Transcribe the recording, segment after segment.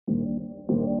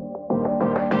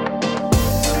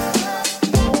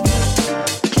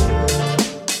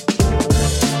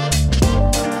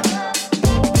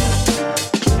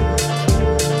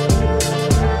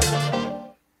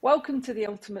welcome to the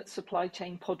Ultimate Supply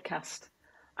Chain podcast.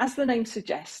 As the name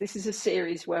suggests, this is a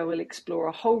series where we'll explore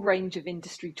a whole range of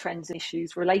industry trends and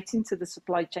issues relating to the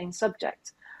supply chain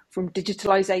subject, from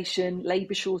digitalisation,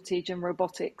 labour shortage and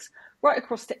robotics, right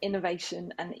across to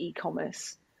innovation and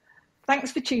e-commerce.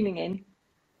 Thanks for tuning in.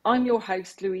 I'm your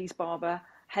host, Louise Barber,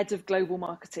 Head of Global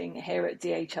Marketing here at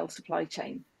DHL Supply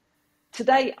Chain.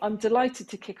 Today, I'm delighted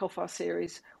to kick off our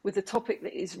series with a topic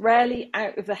that is rarely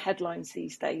out of the headlines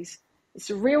these days. It's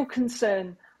a real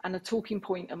concern and a talking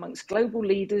point amongst global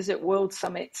leaders at world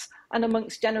summits and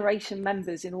amongst generation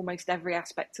members in almost every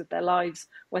aspect of their lives,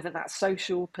 whether that's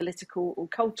social, political or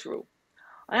cultural.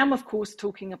 I am, of course,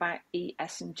 talking about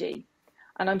ESG.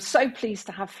 And I'm so pleased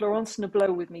to have Florence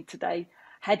Noblot with me today,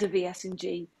 Head of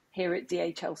ESG here at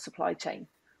DHL Supply Chain.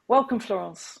 Welcome,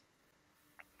 Florence.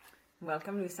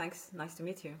 Welcome, Louise. Thanks. Nice to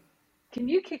meet you. Can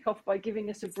you kick off by giving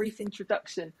us a brief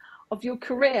introduction of your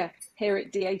career here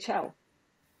at DHL?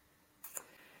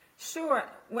 Sure.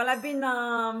 Well, I've been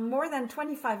more than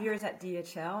 25 years at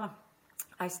DHL.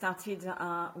 I started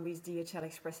with DHL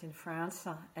Express in France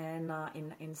and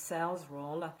in sales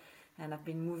role. And I've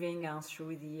been moving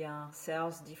through the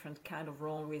sales, different kind of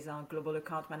role with global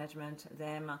account management.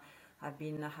 Then I've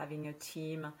been having a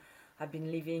team. I've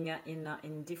been living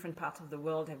in different parts of the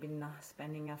world. I've been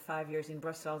spending 5 years in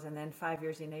Brussels and then 5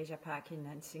 years in Asia Pac, in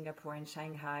Singapore and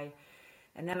Shanghai.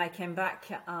 And then I came back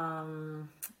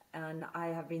and I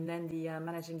have been then the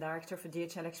managing director for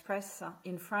DHL Express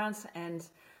in France. And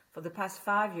for the past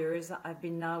 5 years, I've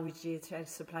been now with DHL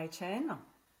Supply Chain.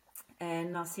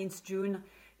 And since June,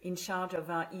 in charge of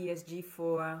ESG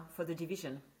for the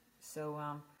division. So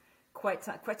quite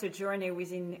a journey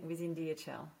within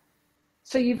DHL.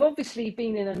 So you've obviously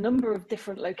been in a number of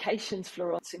different locations,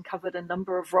 Florence, and covered a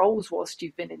number of roles whilst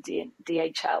you've been in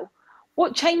DHL.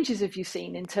 What changes have you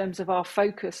seen in terms of our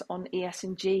focus on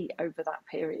ESG over that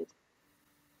period?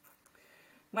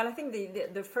 Well, I think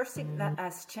the first thing that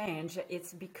has changed,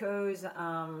 it's because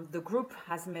the group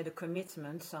has made a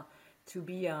commitment to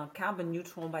be carbon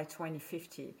neutral by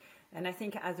 2050. And I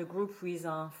think as a group with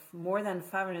more than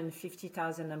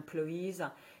 550,000 employees,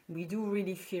 we do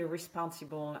really feel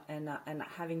responsible and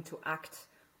having to act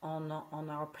on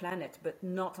our planet, but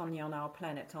not only on our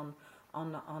planet, on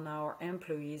our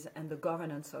employees and the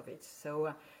governance of it.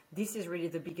 So this is really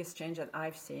the biggest change that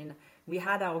I've seen. We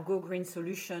had our Go Green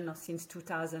solution since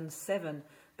 2007,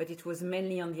 but it was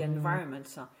mainly on the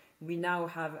environment. We now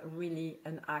have really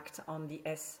an act on the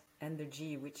S and the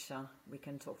G, which we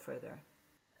can talk further.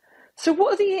 So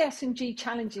what are the ESG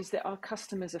challenges that our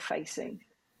customers are facing?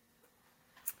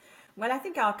 Well, I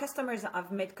think our customers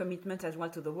have made commitment as well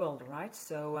to the world, right?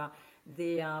 So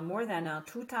more than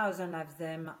 2,000 of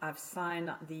them have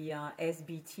signed the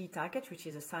SBT target, which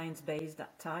is a science-based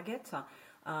target,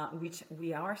 which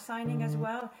we are signing as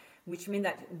well, which means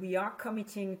that we are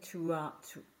committing to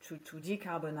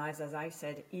decarbonize, as I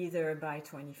said, either by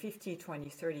 2050,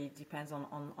 2030, it depends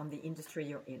on the industry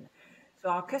you're in. So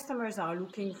our customers are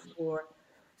looking for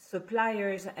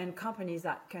suppliers and companies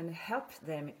that can help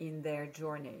them in their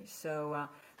journey. So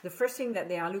the first thing that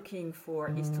they are looking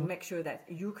for is to make sure that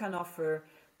you can offer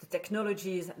the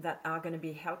technologies that are going to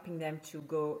be helping them to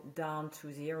go down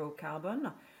to zero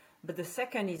carbon. But the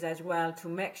second is as well to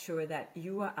make sure that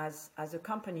you as a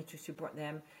company to support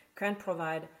them can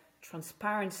provide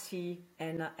transparency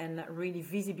and really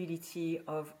visibility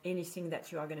of anything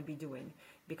that you are going to be doing.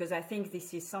 Because I think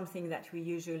this is something that we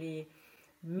usually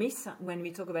miss when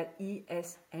we talk about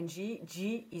ESG.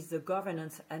 G is the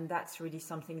governance, and that's really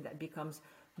something that becomes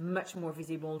much more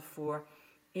visible for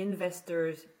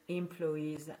investors,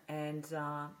 employees, and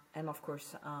of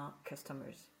course,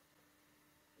 customers.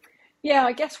 Yeah,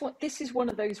 I guess this is one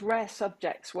of those rare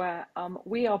subjects where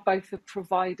we are both a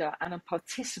provider and a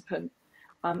participant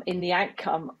in the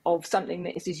outcome of something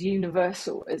that is as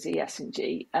universal as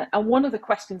ESG. And one of the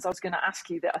questions I was going to ask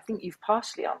you that I think you've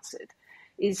partially answered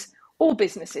is all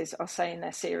businesses are saying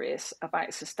they're serious about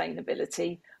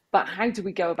sustainability, but how do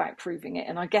we go about proving it?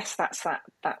 And I guess that's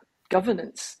that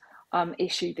governance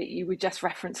issue that you were just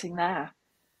referencing there.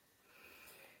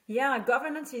 Yeah,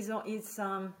 governance is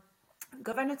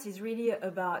really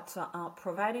about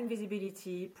providing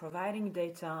visibility, providing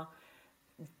data,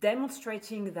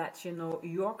 demonstrating that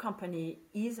your company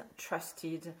is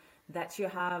trusted, that you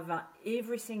have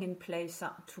everything in place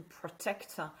to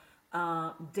protect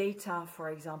data,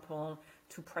 for example,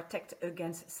 to protect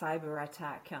against cyber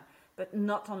attack. But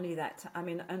not only that, I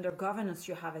mean, under governance,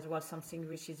 you have as well something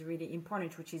which is really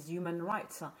important, which is human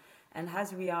rights. And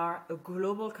as we are a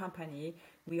global company,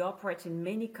 we operate in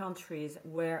many countries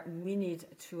where we need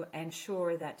to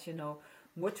ensure that,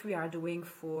 what we are doing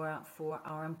for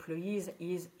our employees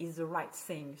is the right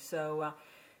thing. So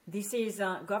this is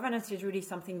governance is really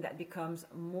something that becomes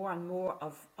more and more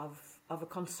of a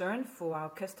concern for our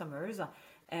customers.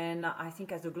 And I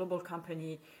think as a global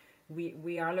company,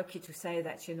 we are lucky to say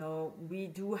that, we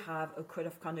do have a code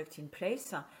of conduct in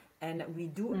place, and we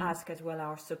do ask as well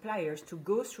our suppliers to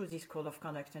go through this code of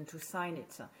conduct and to sign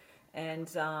it. And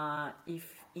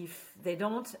if they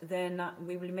don't, then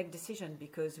we will make decision,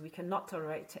 because we cannot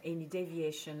tolerate any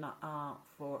deviation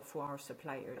for our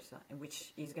suppliers,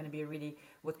 which is going to be really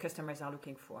what customers are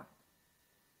looking for.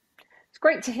 It's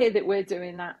great to hear that we're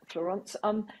doing that, Florence.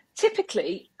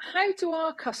 Typically, how do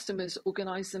our customers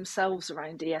organise themselves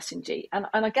around ESG? And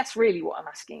I guess really what I'm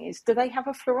asking is, do they have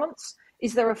a Florence?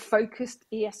 Is there a focused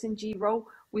ESG role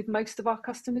with most of our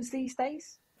customers these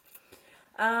days?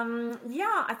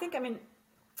 I think,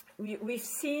 we've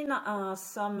seen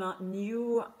some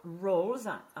new roles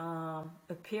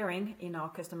appearing in our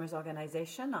customers'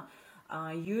 organization.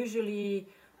 Usually,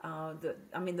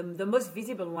 the most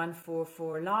visible one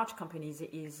for large companies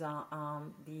is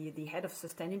the head of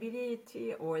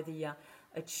sustainability, or the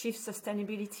a chief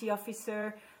sustainability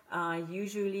officer.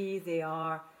 Usually they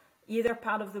are either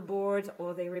part of the board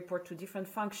or they report to different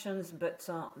functions, but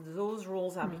those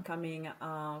roles are becoming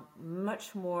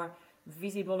much more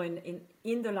visible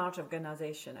in the large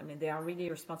organization. They are really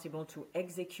responsible to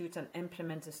execute and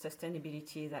implement the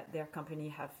sustainability that their company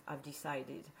have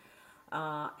decided.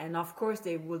 And of course,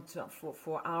 they would,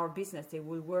 for our business, they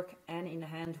will work hand in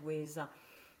hand with,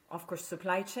 of course,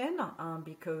 supply chain,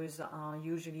 because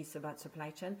usually it's about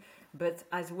supply chain, but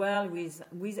as well with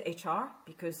HR,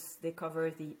 because they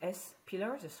cover the S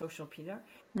pillar, the social pillar,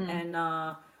 and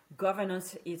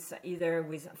governance is either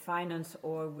with finance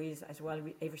or with as well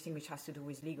with everything which has to do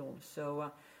with legal.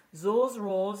 So those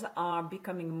roles are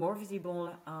becoming more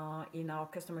visible in our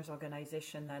customers'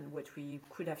 organization than what we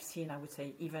could have seen, I would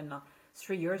say, even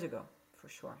 3 years ago, for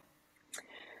sure.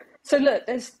 So look,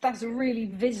 that's a really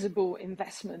visible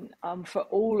investment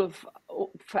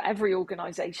for every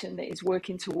organisation that is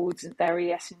working towards their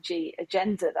ESG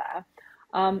agenda there.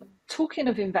 Talking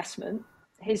of investment,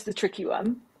 here's the tricky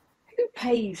one. Who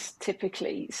pays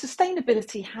typically?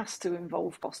 Sustainability has to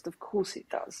involve cost, of course it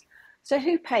does. So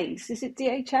who pays? Is it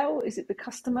DHL? Is it the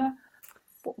customer?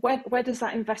 Where does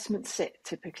that investment sit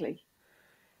typically?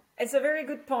 It's a very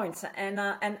good point, and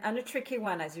a tricky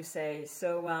one, as you say.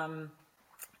 So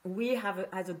we have,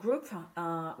 as a group,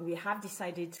 we have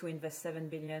decided to invest 7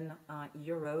 billion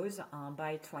euros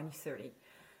by 2030.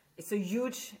 It's a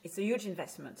huge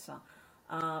investment.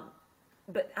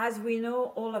 But as we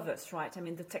know, all of us, right?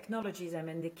 The technologies,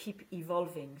 they keep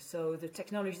evolving. So the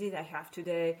technology that I have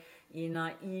today in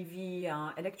EV,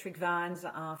 electric vans,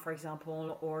 for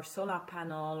example, or solar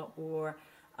panel, or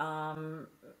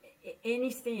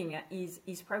anything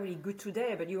is probably good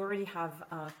today, but you already have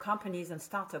companies and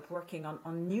startups working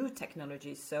on new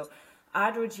technologies. So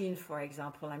hydrogen, for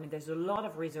example, there's a lot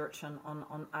of research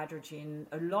on hydrogen,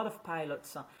 a lot of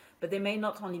pilots, but they may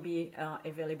not only be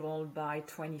available by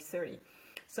 2030.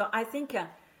 So I think,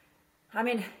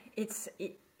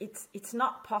 it's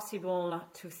not possible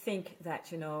to think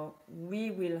that,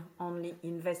 we will only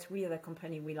invest, we as a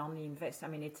company will only invest.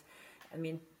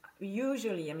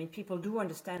 Usually, people do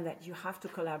understand that you have to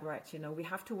collaborate, we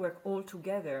have to work all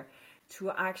together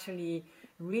to actually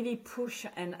really push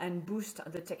and boost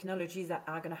the technologies that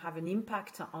are going to have an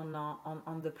impact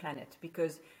on the planet,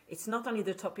 because it's not only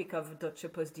the topic of Deutsche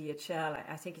Post DHL,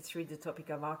 I think it's really the topic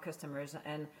of our customers,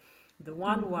 and the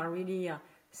one who are really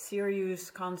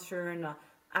serious, concerned,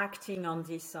 acting on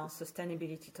this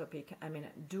sustainability topic,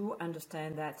 do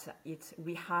understand that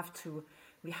we have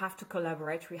to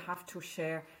collaborate, we have to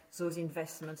share those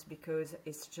investments, because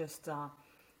it's just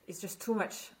too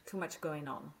much going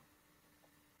on.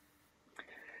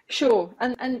 Sure,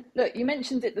 and look, you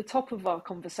mentioned at the top of our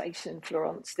conversation,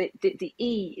 Florence, that the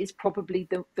E is probably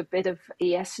the bit of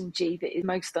ES&G that is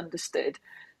most understood.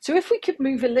 So if we could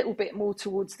move a little bit more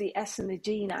towards the S and the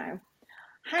G now,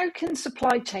 how can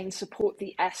supply chain support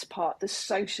the S part, the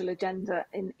social agenda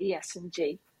in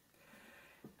ES&G?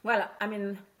 Well,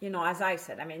 as I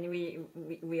said,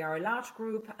 we are a large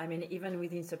group. Even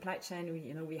within supply chain,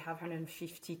 we have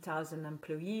 150,000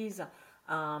 employees.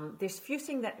 There's few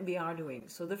things that we are doing.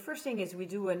 So the first thing is we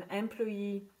do an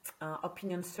employee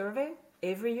opinion survey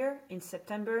every year in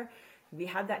September. We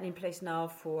had that in place now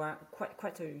for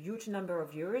quite a huge number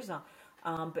of years.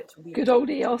 But good old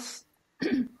EOS.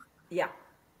 Yeah,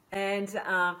 and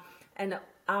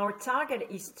our target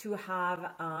is to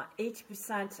have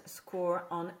 80% score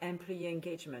on employee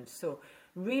engagement. So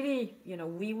really,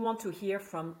 we want to hear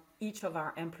from each of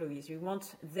our employees. We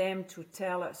want them to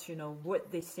tell us, what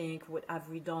they think, what have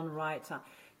we done right,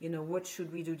 what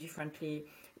should we do differently?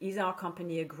 Is our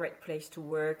company a great place to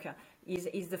work?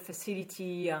 Is the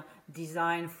facility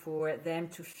designed for them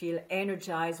to feel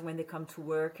energized when they come to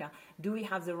work? Do we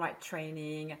have the right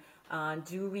training?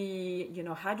 Do we,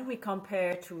 how do we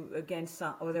compare against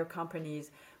other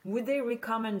companies? Would they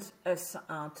recommend us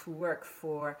to work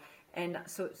for? And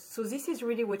so this is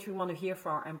really what we want to hear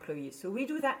from our employees. So we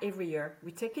do that every year.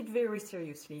 We take it very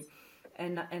seriously,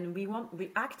 and we're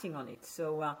acting on it.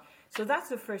 So that's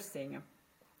the first thing.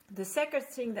 The second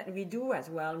thing that we do as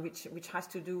well, which has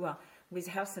to do with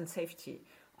health and safety.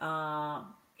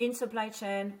 In supply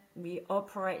chain, we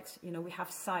operate, we have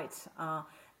sites,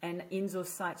 and in those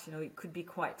sites, it could be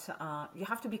quite, you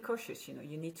have to be cautious,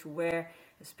 you need to wear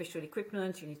special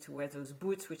equipment, you need to wear those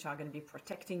boots, which are going to be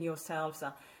protecting yourselves,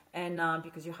 and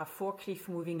because you have forklift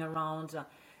moving around.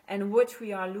 And what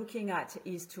we are looking at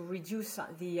is to reduce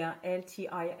the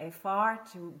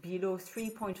LTIFR to below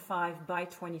 3.5 by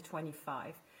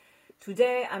 2025.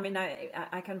 Today,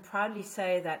 I can proudly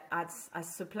say that as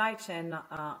supply chain,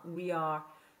 we are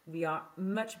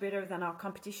much better than our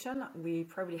competition. We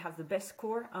probably have the best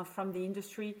score from the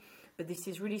industry, but this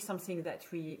is really something that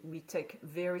we take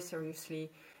very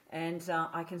seriously. And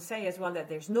I can say as well that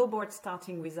there's no board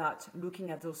starting without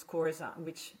looking at those scores,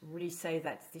 which really say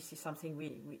that this is something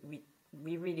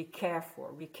we really care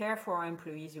for. We care for our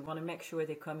employees. We want to make sure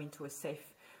they come into a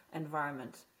safe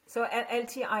environment. So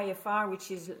LTIFR,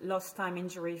 which is lost time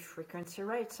injury frequency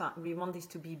rate, we want this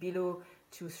to be below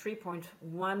to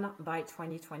 3.1 by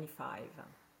 2025.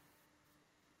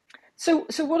 So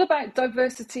what about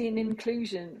diversity and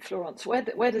inclusion, Florence?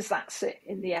 Where does that sit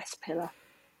in the S pillar?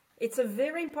 It's a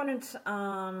very important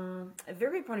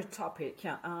topic.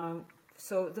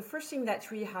 So the first thing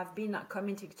that we have been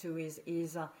committing to is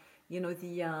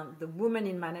the women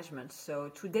in management. So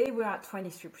today we're at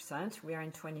 23%. We are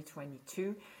in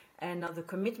 2022. And the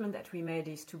commitment that we made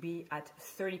is to be at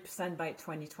 30% by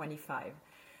 2025.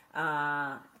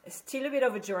 Still a bit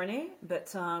of a journey,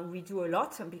 but we do a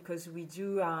lot because we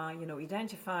do,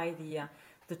 identify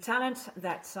the talent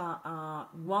that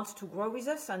wants to grow with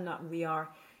us, and we are,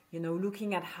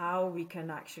 looking at how we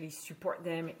can actually support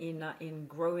them in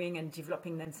growing and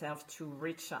developing themselves to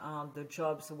reach the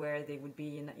jobs where they would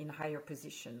be in higher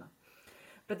position.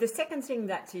 But the second thing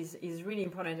that is really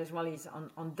important as well is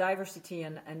on diversity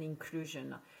and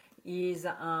inclusion is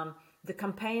the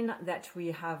campaign that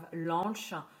we have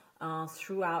launched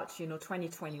throughout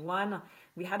 2021.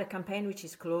 We had a campaign which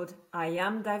is called I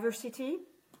Am Diversity,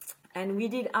 and we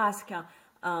did ask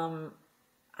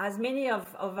as many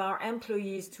of our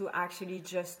employees to actually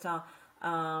just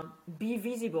be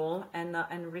visible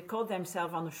and record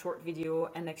themselves on a short video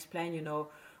and explain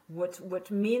what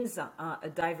means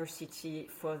a diversity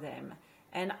for them.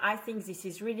 And I think this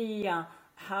is really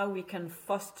how we can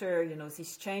foster,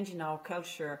 this change in our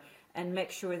culture and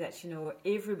make sure that,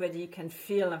 everybody can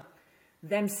feel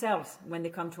themselves when they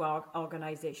come to our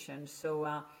organization.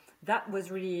 So that was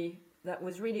really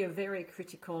a very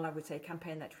critical, I would say,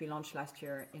 campaign that we launched last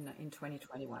year in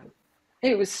 2021.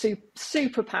 It was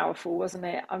super powerful, wasn't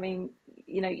it? I mean,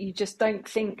 you just don't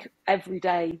think every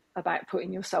day about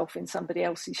putting yourself in somebody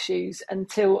else's shoes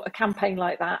until a campaign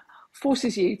like that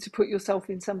forces you to put yourself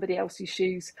in somebody else's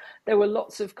shoes. There were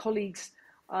lots of colleagues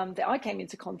that I came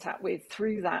into contact with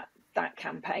through that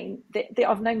campaign that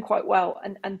I've known quite well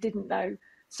and didn't know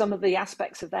some of the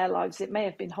aspects of their lives that may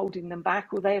have been holding them back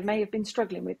or they may have been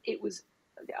struggling with. It was,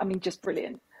 just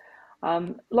brilliant.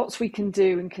 Lots we can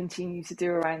do and continue to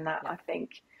do around that, I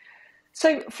think.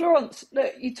 So, Florence,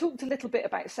 look, you talked a little bit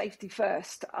about safety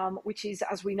first, which is,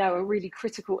 as we know, a really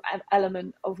critical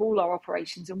element of all our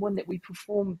operations and one that we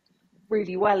perform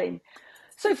really well in.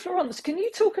 So, Florence, can you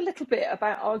talk a little bit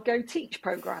about our Go Teach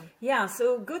program? Yeah,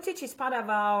 so Go Teach is part of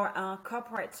our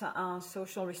corporate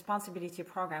social responsibility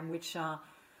program, which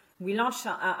we launched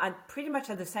pretty much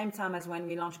at the same time as when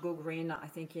we launched Go Green, I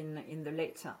think in the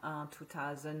late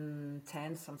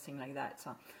 2010, something like that.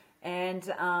 And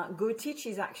Go Teach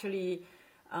is actually,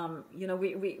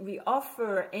 we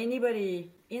offer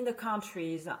anybody in the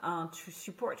countries to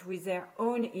support with their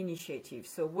own initiatives.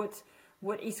 So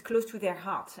what is close to their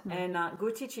heart. Mm-hmm. And Go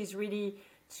Teach is really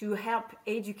to help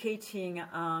educating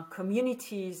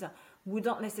communities who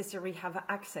don't necessarily have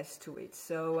access to it.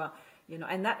 So,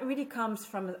 and that really comes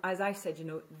from, as I said,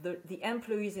 the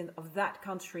employees of that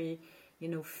country,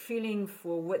 feeling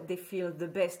for what they feel the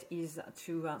best is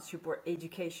to support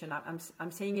education.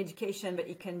 I'm saying education, but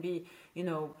it can be,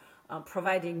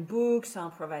 providing books,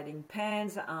 providing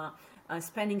pens,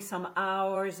 spending some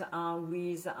hours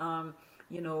with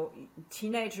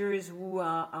teenagers who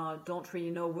don't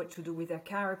really know what to do with their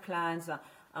career plans.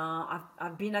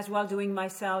 I've been as well doing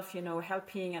myself,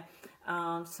 helping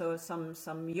so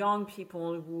some young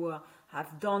people who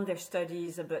have done their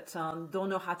studies but don't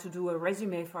know how to do a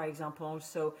resume, for example.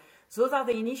 So those are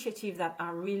the initiatives that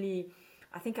are really,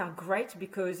 I think, are great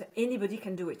because anybody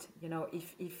can do it.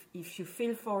 If you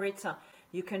feel for it,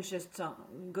 you can just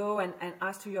go and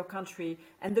ask to your country.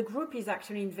 And the group is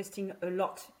actually investing a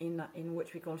lot in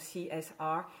what we call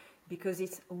CSR because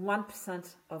it's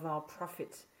 1% of our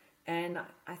profit. And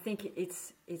I think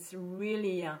it's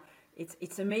really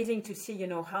it's amazing to see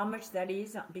how much that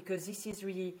is, because this is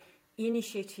really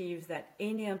initiatives that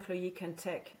any employee can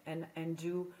take and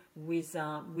do with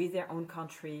their own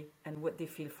country and what they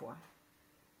feel for.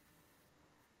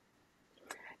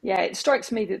 Yeah, it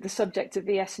strikes me that the subject of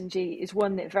ESG is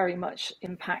one that very much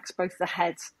impacts both the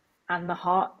head and the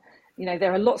heart.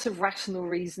 There are lots of rational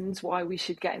reasons why we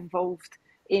should get involved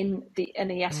in an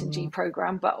ESG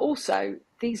program, but also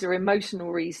these are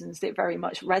emotional reasons that very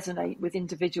much resonate with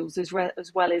individuals as well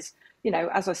as,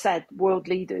 as I said, world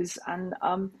leaders and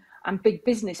big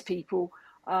business people.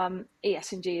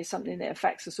 ESG is something that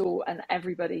affects us all, and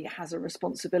everybody has a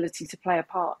responsibility to play a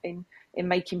part in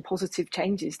making positive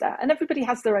changes there. And everybody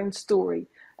has their own story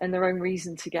and their own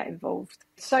reason to get involved.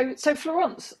 So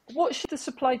Florence, what should the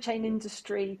supply chain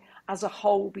industry as a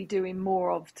whole be doing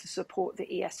more of to support the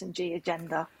ESG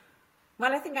agenda?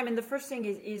 Well, I think, the first thing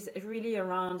is really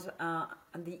around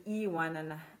the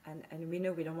E1, and we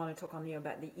know we don't want to talk only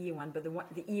about the E1, but the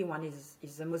E1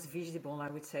 is the most visible, I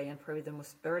would say, and probably the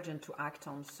most urgent to act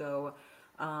on. So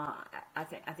I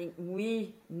think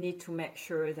we need to make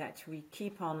sure that we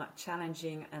keep on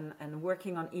challenging and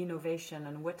working on innovation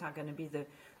and what are going to be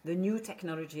the new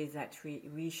technologies that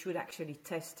we should actually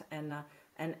test and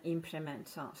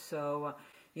implement. So,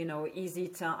 is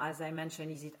it, as I mentioned,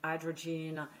 is it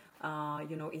hydrogen?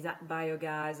 Is that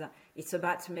biogas? It's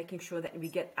about making sure that we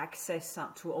get access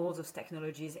to all those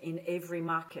technologies in every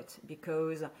market,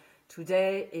 because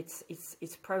today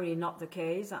it's probably not the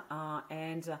case.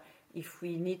 And if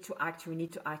we need to act, we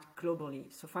need to act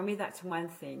globally. So for me, that's one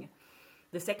thing.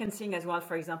 The second thing as well,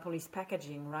 for example, is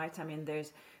packaging, right?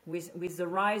 There's with the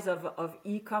rise of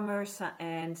e-commerce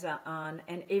and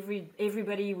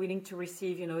everybody willing to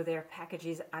receive, their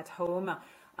packages at home.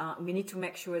 We need to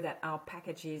make sure that our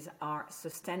packages are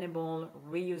sustainable,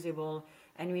 reusable,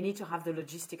 and we need to have the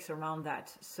logistics around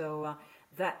that. So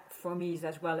that, for me, is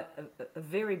as well a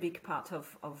very big part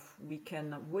of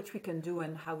what we can do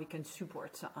and how we can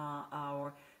support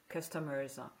our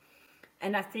customers.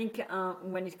 And I think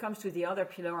when it comes to the other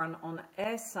pillar on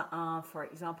S, for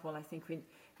example, I think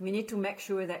we need to make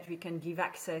sure that we can give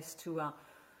access to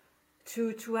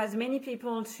as many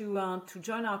people to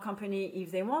join our company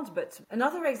if they want. But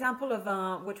another example of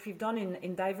what we've done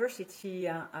in diversity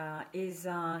is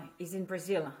in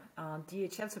Brazil.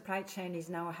 DHL Supply Chain is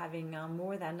now having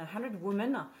more than 100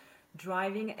 women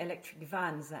driving electric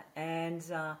vans,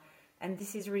 and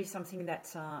this is really something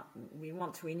that we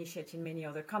want to initiate in many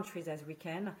other countries as we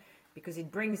can, because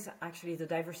it brings actually the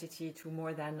diversity to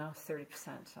more than 30%.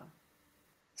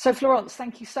 So Florence,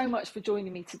 thank you so much for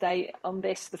joining me today on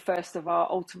this, the first of our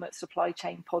Ultimate Supply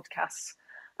Chain podcasts.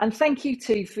 And thank you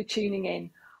too for tuning in.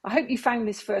 I hope you found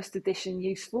this first edition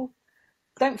useful.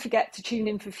 Don't forget to tune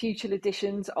in for future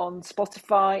editions on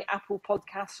Spotify, Apple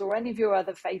Podcasts, or any of your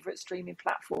other favourite streaming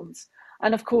platforms.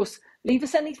 And of course, leave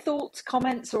us any thoughts,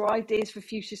 comments, or ideas for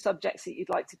future subjects that you'd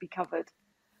like to be covered.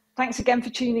 Thanks again for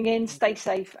tuning in. Stay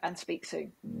safe and speak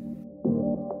soon.